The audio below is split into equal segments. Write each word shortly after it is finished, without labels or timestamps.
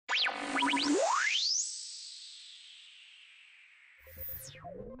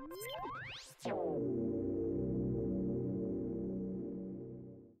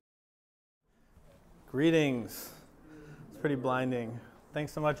Greetings. It's pretty blinding.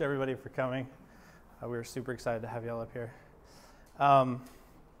 Thanks so much, everybody, for coming. We were super excited to have you all up here.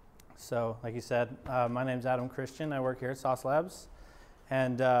 So, like you said, my name's Adam Christian. I work here at Sauce Labs.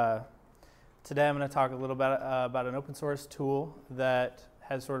 And today I'm going to talk a little bit about an open source tool that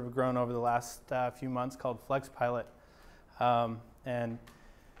has sort of grown over the last few months called FlexPilot.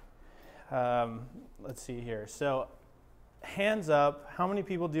 Let's see here. So, hands up, how many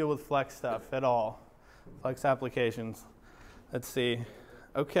people deal with Flex stuff at all? Flex applications. Let's see.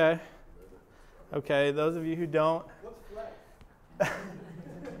 Okay. Okay, those of you who don't. What's Flex?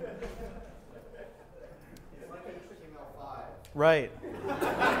 It's like HTML5. Right.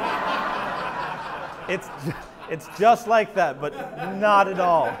 It's just like that, but not at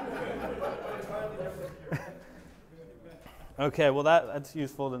all. Okay, well that's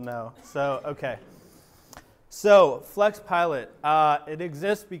useful to know. So, okay. So, FlexPilot, it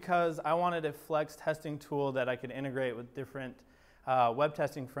exists because I wanted a Flex testing tool that I could integrate with different web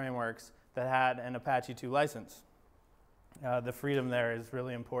testing frameworks that had an Apache 2 license. The freedom there is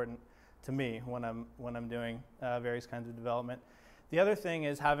really important to me when I'm doing various kinds of development. The other thing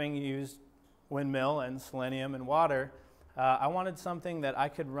is, having used Windmill and Selenium and Water, I wanted something that I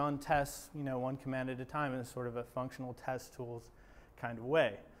could run tests, one command at a time in sort of a functional test tools kind of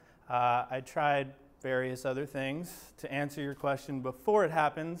way. I tried various other things. To answer your question before it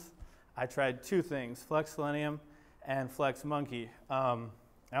happens, I tried two things, Flex Selenium and Flex Monkey. I'm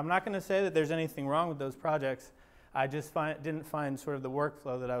not going to say that there's anything wrong with those projects. I just didn't find sort of the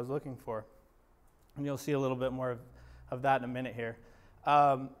workflow that I was looking for. And you'll see a little bit more of that in a minute here.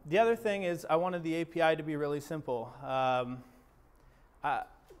 The other thing is I wanted the API to be really simple.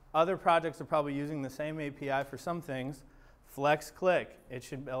 Other projects are probably using the same API for some things. Flex click. It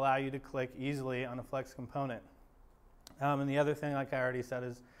should allow you to click easily on a Flex component. And the other thing, like I already said,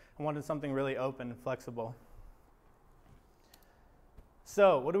 is I wanted something really open and flexible.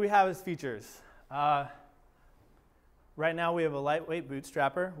 So what do we have as features? Right now we have a lightweight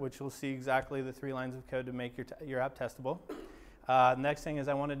bootstrapper, which will see exactly the 3 lines of code to make your app testable. Next thing is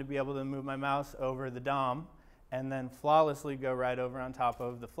I wanted to be able to move my mouse over the DOM and then flawlessly go right over on top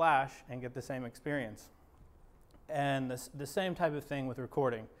of the Flash and get the same experience. And the same type of thing with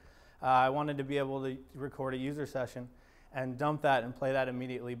recording. I wanted to be able to record a user session and dump that and play that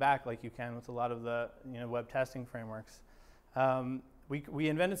immediately back like you can with a lot of the web testing frameworks. We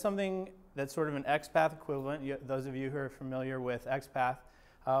invented something that's sort of an XPath equivalent. Those of you who are familiar with XPath,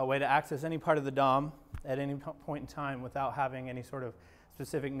 a way to access any part of the DOM at any point in time without having any sort of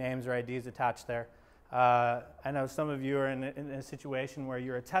specific names or IDs attached there. I know some of you are in a situation where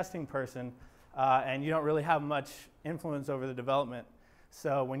you're a testing person and you don't really have much influence over the development.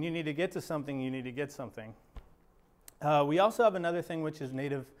 So when you need to get to something, you need to get something. We also have another thing, which is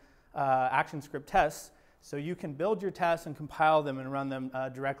native ActionScript tests. So you can build your tests and compile them and run them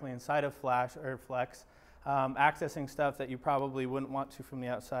directly inside of Flash or Flex, accessing stuff that you probably wouldn't want to from the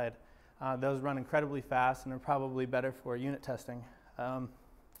outside. Those run incredibly fast and are probably better for unit testing.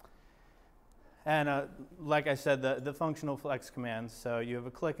 Like I said, the functional Flex commands. So you have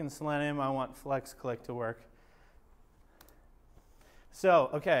a click in Selenium. I want Flex click to work.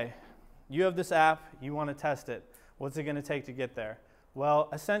 So, okay, you have this app. You want to test it. What's it going to take to get there? Well,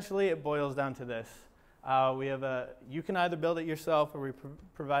 essentially, it boils down to this. You can either build it yourself, or we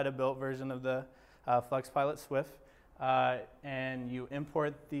provide a built version of the FlexPilot Swift. And you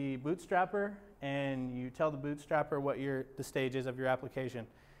import the bootstrapper, and you tell the bootstrapper what the stage is of your application.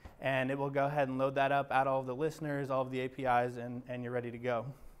 And it will go ahead and load that up, add all of the listeners, all of the APIs, and you're ready to go.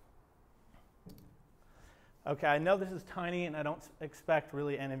 Okay, I know this is tiny, and I don't expect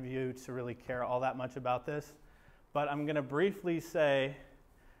really any of you to really care all that much about this. But I'm going to briefly say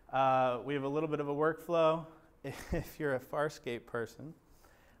we have a little bit of a workflow. If you're a Farscape person,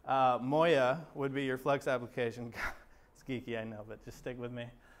 Moya would be your Flex application. It's geeky, I know, but just stick with me.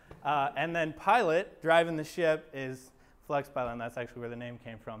 And then Pilot, driving the ship, is FlexPilot, and that's actually where the name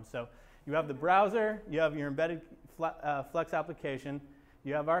came from. So you have the browser, you have your embedded Flex application,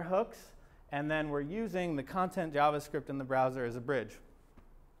 you have our hooks, and then we're using the content JavaScript in the browser as a bridge.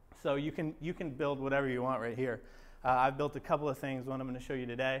 So you can build whatever you want right here. I've built a couple of things, one I'm going to show you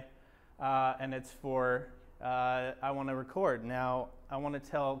today, and it's for I want to record. Now, I want to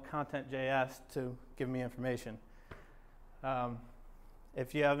tell content.js to give me information.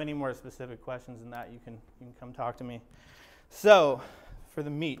 If you have any more specific questions than that, you can come talk to me. So, for the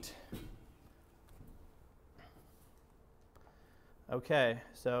meat. Okay,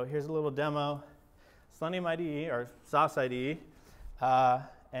 so here's a little demo. Selenium IDE, or Sauce IDE.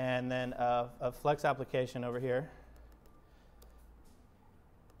 and then a flex application over here.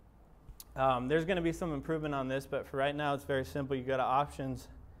 There's going to be some improvement on this, but for right now it's very simple. You go to Options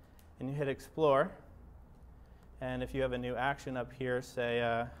and you hit Explore. And if you have a new action up here,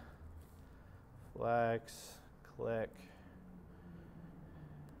 say flex, click.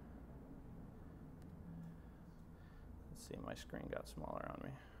 Let's see, my screen got smaller on me.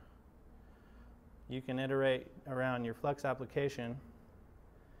 You can iterate around your flex application,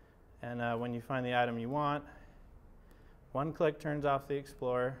 and when you find the item you want, one click turns off the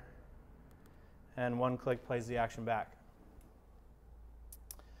Explorer, and one click plays the action back.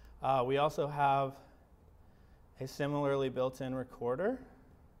 We also have a similarly built-in recorder.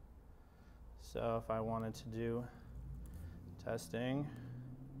 So if I wanted to do testing,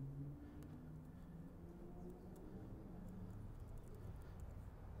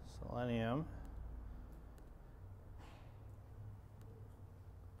 Selenium,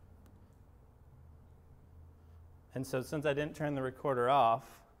 and so since I didn't turn the recorder off,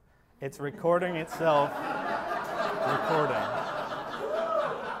 it's recording itself recording.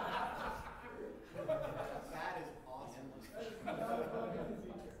 That is awesome.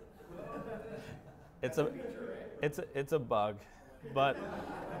 It's a bug, but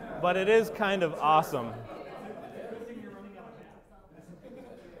it is kind of awesome.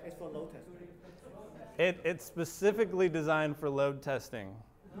 It's for load testing. It's specifically designed for load testing.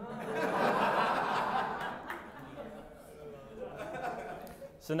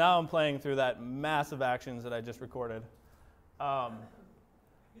 So now I'm playing through that massive actions that I just recorded. And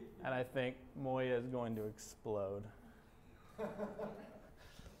I think Moya is going to explode.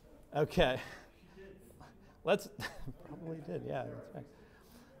 Okay. Let's, probably did, yeah, that's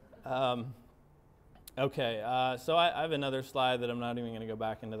right. Okay, so I have another slide that I'm not even going to go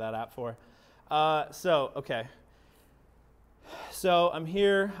back into that app for. Okay. So I'm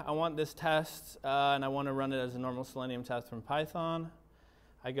here, I want this test, and I want to run it as a normal Selenium test from Python.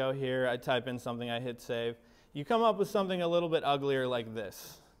 I go here, I type in something, I hit save. You come up with something a little bit uglier like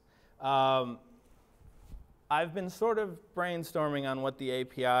this. I've been sort of brainstorming on what the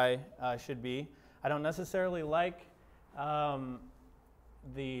API should be. I don't necessarily like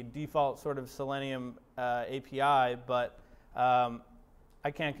the default sort of Selenium API, but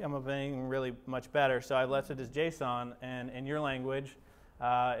I can't come up with anything really much better, so I've left it as JSON, and in your language,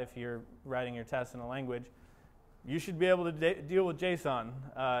 if you're writing your tests in a language, you should be able to deal with JSON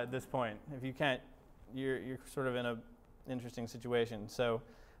at this point. If you can't, you're sort of in an interesting situation. So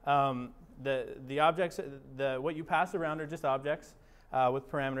the objects, what you pass around are just objects with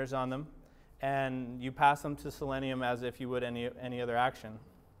parameters on them, and you pass them to Selenium as if you would any other action.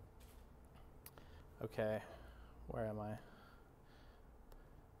 Okay, where am I?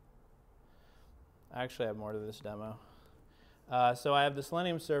 I actually have more to this demo. So I have the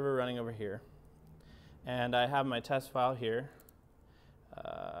Selenium server running over here. And I have my test file here,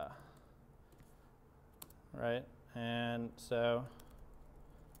 right? And so,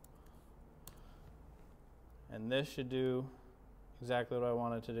 and this should do exactly what I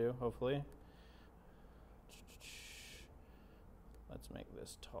want it to do, hopefully. Let's make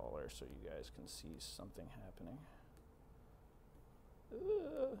this taller so you guys can see something happening.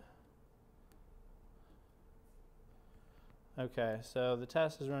 Okay, so the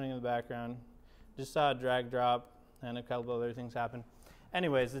test is running in the background. Just saw a drag drop and a couple other things happen.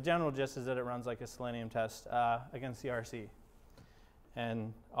 Anyways, the general gist is that it runs like a Selenium test against CRC.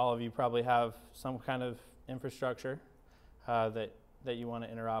 And all of you probably have some kind of infrastructure that you want to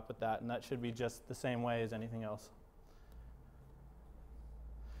interop with that, and that should be just the same way as anything else.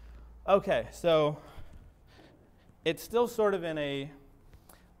 Okay, so it's still sort of in a,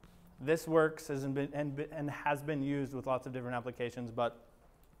 this works and has been used with lots of different applications, but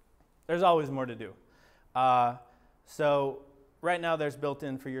there's always more to do. So right now there's built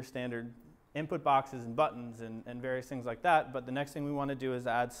in for your standard input boxes and buttons and various things like that, but the next thing we want to do is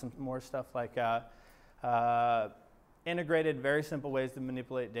add some more stuff like integrated, very simple ways to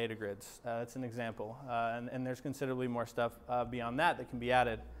manipulate data grids. That's an example, and there's considerably more stuff beyond that can be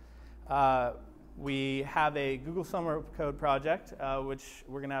added. We have a Google Summer Code project, which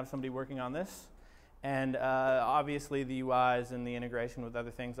we're going to have somebody working on this. And obviously the UIs and the integration with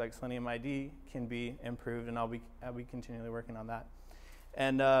other things like Selenium ID can be improved, and I'll be continually working on that.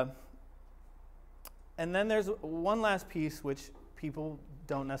 And then there's one last piece which people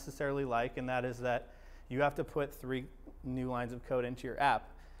don't necessarily like, and that is that you have to put 3 new lines of code into your app.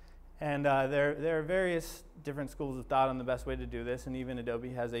 And there are various different schools of thought on the best way to do this, and even Adobe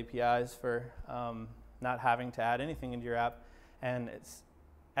has APIs for not having to add anything into your app. And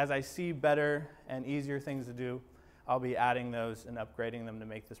as I see better and easier things to do, I'll be adding those and upgrading them to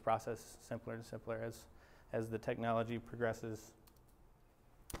make this process simpler and simpler as the technology progresses.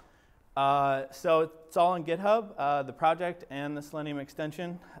 So it's all on GitHub, the project and the Selenium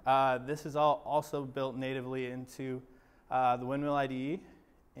extension. This is all also built natively into the Windmill IDE,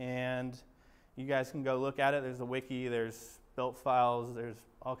 and you guys can go look at it. There's a wiki, there's built files, there's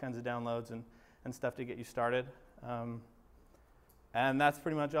all kinds of downloads and stuff to get you started. And that's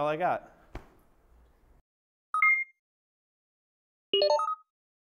pretty much all I got.